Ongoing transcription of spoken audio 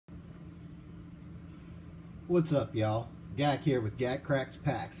What's up, y'all? Gak here with Gak Cracks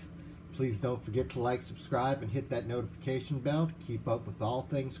Packs. Please don't forget to like, subscribe, and hit that notification bell to keep up with all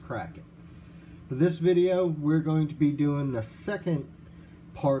things Crackin. For this video, we're going to be doing the second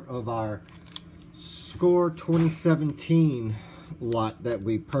part of our Score 2017 lot that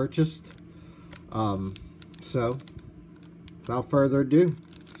we purchased. So, without further ado,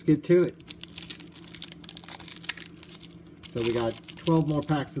 let's get to it. So we got 12 more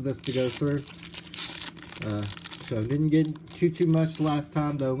packs of this to go through. So didn't get too much last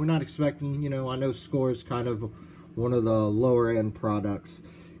time, though. We're not expecting, I know Score is kind of one of the lower end products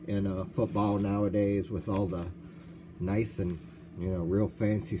in football nowadays, with all the nice and real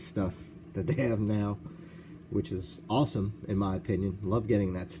fancy stuff that they have now, which is awesome in my opinion. Love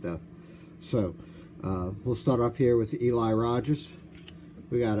getting that stuff. So we'll start off here with Eli Rogers.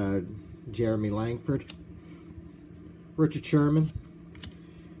 We got Jeremy Langford, Richard Sherman,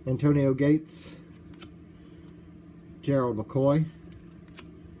 Antonio Gates, Gerald McCoy,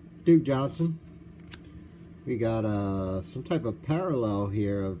 Duke Johnson. We got some type of parallel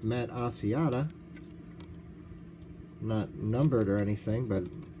here of Matt Asiata. Not numbered or anything, but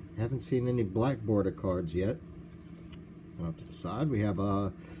haven't seen any black border cards yet. Off to the side, we have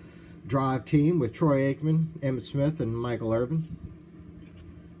a drive team with Troy Aikman, Emmitt Smith, and Michael Irvin.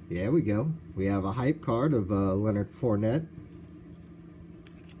 Yeah, we go. We have a hype card of Leonard Fournette.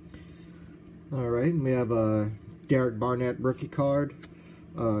 Alright, we have a Derek Barnett rookie card,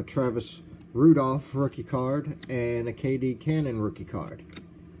 Travis Rudolph rookie card, and a KD Cannon rookie card.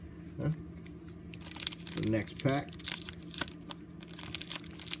 The next pack.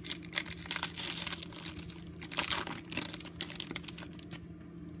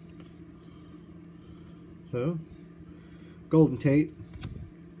 So, Golden Tate,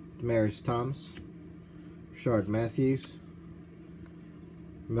 Demaryius Thomas, Rashard Matthews,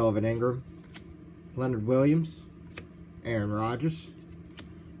 Melvin Ingram, Leonard Williams, Aaron Rodgers,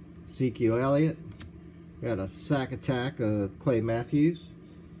 Ezekiel Elliott. We got a sack attack of Clay Matthews.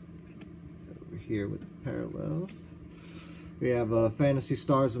 Over here with the parallels. We have a Fantasy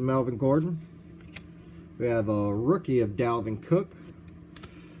Stars of Melvin Gordon. We have a rookie of Dalvin Cook,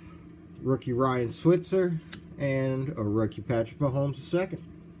 rookie Ryan Switzer, and a rookie Patrick Mahomes II.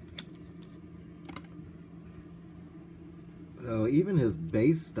 So even his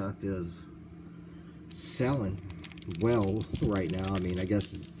base stuff is selling well right now. I mean, I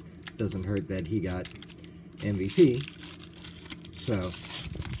guess it doesn't hurt that he got MVP. So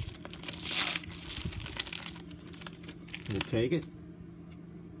we'll take it.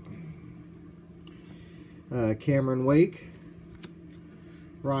 Cameron Wake,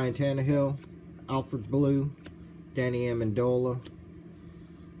 Ryan Tannehill, Alfred Blue, Danny Amendola.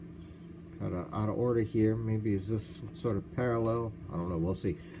 Kind of out of order here. Maybe is this some sort of parallel? I don't know. We'll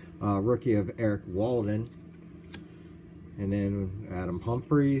see. Rookie of Eric Walden. And then Adam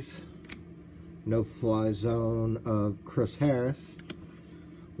Humphries. No-fly zone of Chris Harris.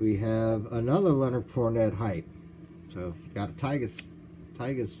 We have another Leonard Fournette hype. So, got a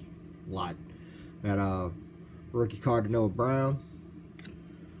Tigers lot. Got a rookie card of Noah Brown.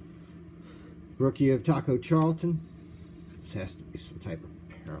 Rookie of Taco Charlton. This has to be some type of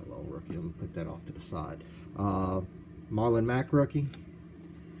parallel rookie. I'm going to put that off to the side. Marlon Mack rookie.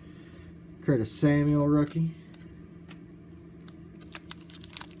 Curtis Samuel rookie.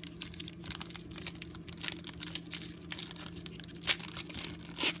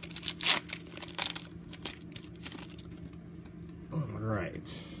 Alright.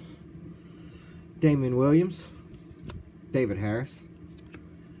 Damian Williams. David Harris.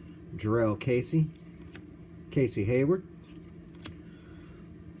 Jarrell Casey. Casey Hayward.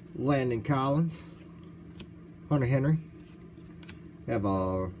 Landon Collins. Hunter Henry. We have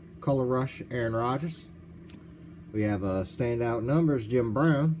a Color Rush Aaron Rodgers. We have a standout numbers Jim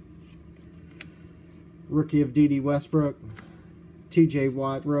Brown. Rookie of D.D. Westbrook. T.J.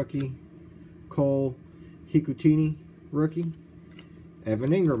 Watt rookie. Cole Hikutini rookie.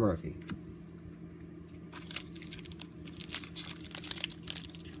 Evan Ingram rookie.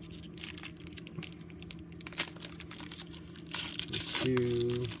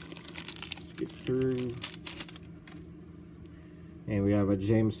 Let's get through. And we have a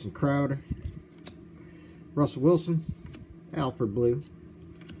Jameson Crowder, Russell Wilson, Alfred Blue,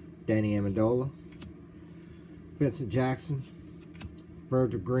 Danny Amendola, Vincent Jackson,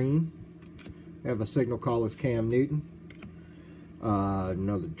 Virgil Green. We have a Signal Callers Cam Newton,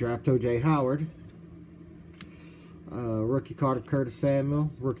 another draft O.J. Howard, rookie card of Curtis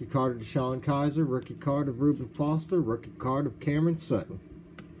Samuel, rookie card of Deshaun Kaiser, rookie card of Reuben Foster, rookie card of Cameron Sutton.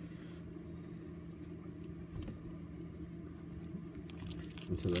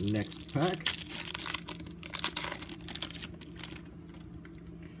 Into the next pack.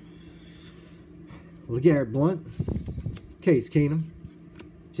 LeGarrette Blount, Case Keenum,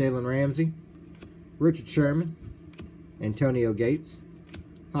 Jalen Ramsey, Richard Sherman, Antonio Gates,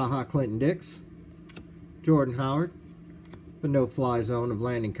 HaHa Clinton Dix, Jordan Howard, the no-fly zone of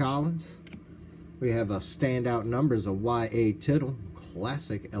Landon Collins. We have a standout numbers of Y.A. Tittle,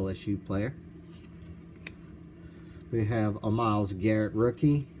 classic LSU player. We have a Myles Garrett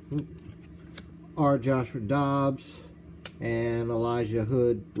rookie, R. Joshua Dobbs, and Elijah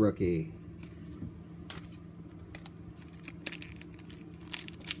Hood rookie.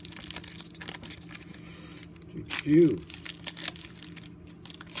 Choo-choo.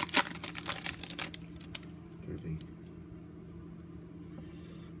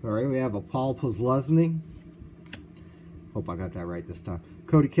 Alright, we have a Paul Posluszny. Hope I got that right this time.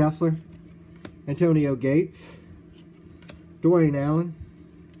 Cody Kessler, Antonio Gates, Dwayne Allen,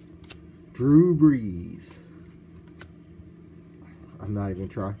 Drew Brees. I'm not even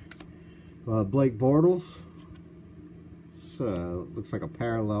trying. Blake Bortles. So, looks like a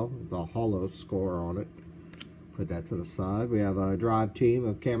parallel, the hollow score on it. Put that to the side. We have a drive team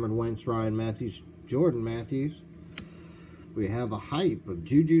of Cameron Wentz, Ryan Matthews, Jordan Matthews. We have a hype of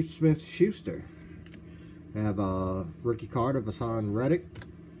Juju Smith-Schuster. We have a rookie card of Hassan Reddick.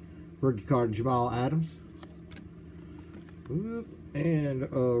 Rookie card of Jamal Adams. And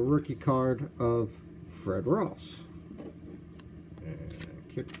a rookie card of Fred Ross. And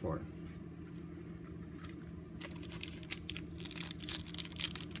kick for it.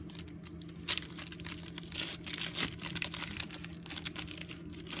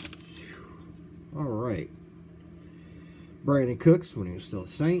 All right. Brandon Cooks when he was still a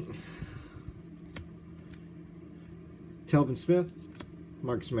Saint. Telvin Smith,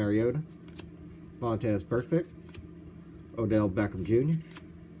 Marcus Mariota, Vontaze Burfict, Odell Beckham Jr.,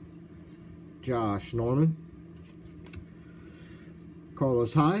 Josh Norman,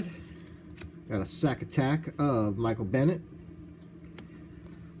 Carlos Hyde. Got a sack attack of Michael Bennett.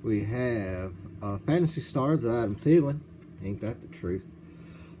 We have Fantasy Stars of Adam Thielen. Ain't that the truth?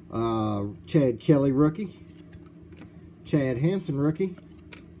 Chad Kelly rookie, Chad Hansen rookie,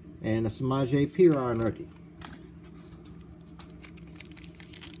 and a Samaje Perine rookie.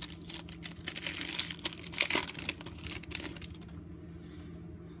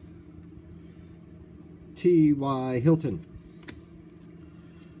 T.Y. Hilton,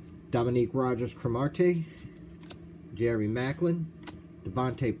 Dominique Rodgers-Cromartie, Jerry Maclin,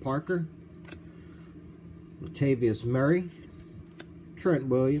 Devontae Parker, Latavius Murray, Trent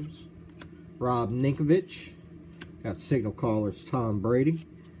Williams, Rob Ninkovich. Got signal callers Tom Brady.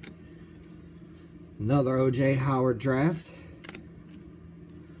 Another O.J. Howard draft.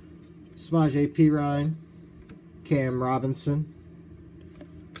 Samaje Perine, Cam Robinson,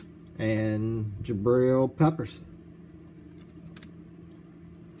 and Jabril Peppers.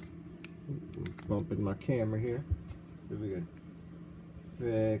 Bumping my camera here. If we could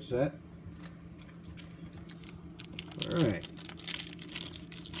fix that. Alright.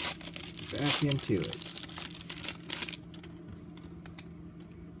 Back into it.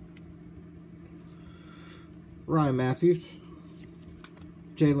 Ryan Matthews,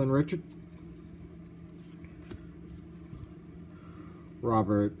 Jalen Richard,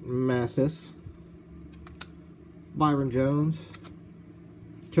 Robert Mathis, Byron Jones,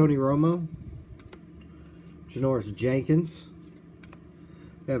 Tony Romo, Janoris Jenkins.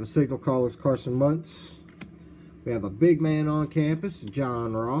 We have a signal caller's Carson Wentz. We have a big man on campus,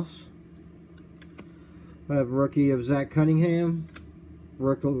 John Ross. We have a rookie of Zach Cunningham,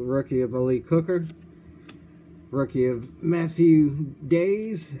 rookie of Malik Hooker, rookie of Matthew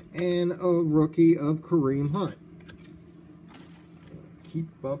Days, and a rookie of Kareem Hunt. Keep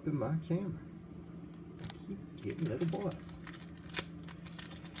bumping my camera. Keep getting to the boss.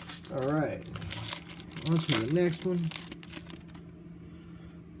 Alright. On to the next one.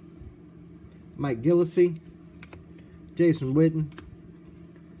 Mike Gillislee, Jason Witten,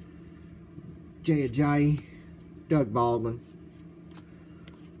 Jay Ajayi, Doug Baldwin,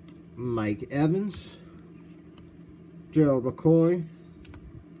 Mike Evans, Gerald McCoy,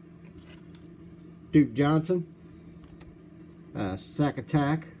 Duke Johnson, sack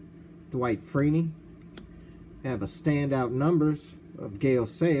attack, Dwight Freeney. Have a standout numbers of Gale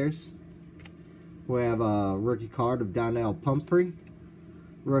Sayers. We have a rookie card of Donnell Pumphrey,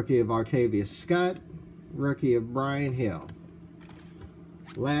 rookie of Artavius Scott, rookie of Brian Hill.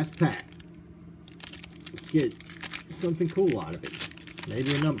 Last pack. Let's get something cool out of it.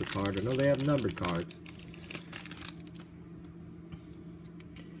 Maybe a number card. I know they have numbered cards.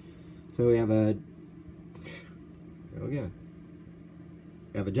 So we have a, go again.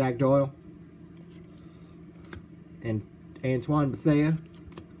 We have a Jack Doyle and Antoine Bethea,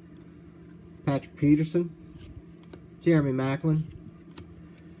 Patrick Peterson, Jeremy Maclin,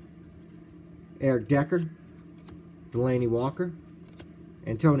 Eric Decker, Delaney Walker,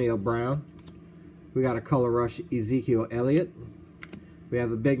 Antonio Brown. We got a color rush Ezekiel Elliott. We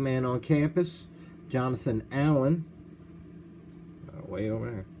have a big man on campus, Jonathan Allen. Way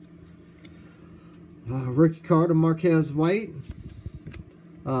over there. Rookie card of Marquez White.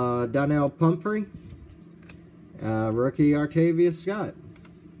 Donnell Pumphrey. Rookie Artavius Scott.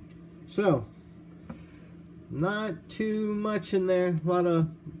 So, not too much in there. A lot of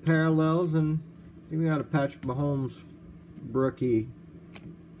parallels, and we got a Patrick Mahomes rookie,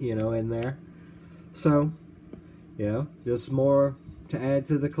 you know, in there. So, you know, just more to add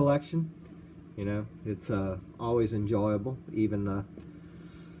to the collection. You know, it's always enjoyable, even the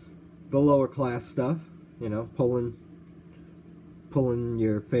lower class stuff. You know, pulling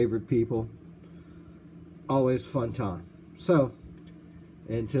your favorite people. Always fun time. So,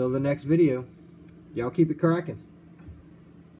 until the next video, y'all keep it cracking.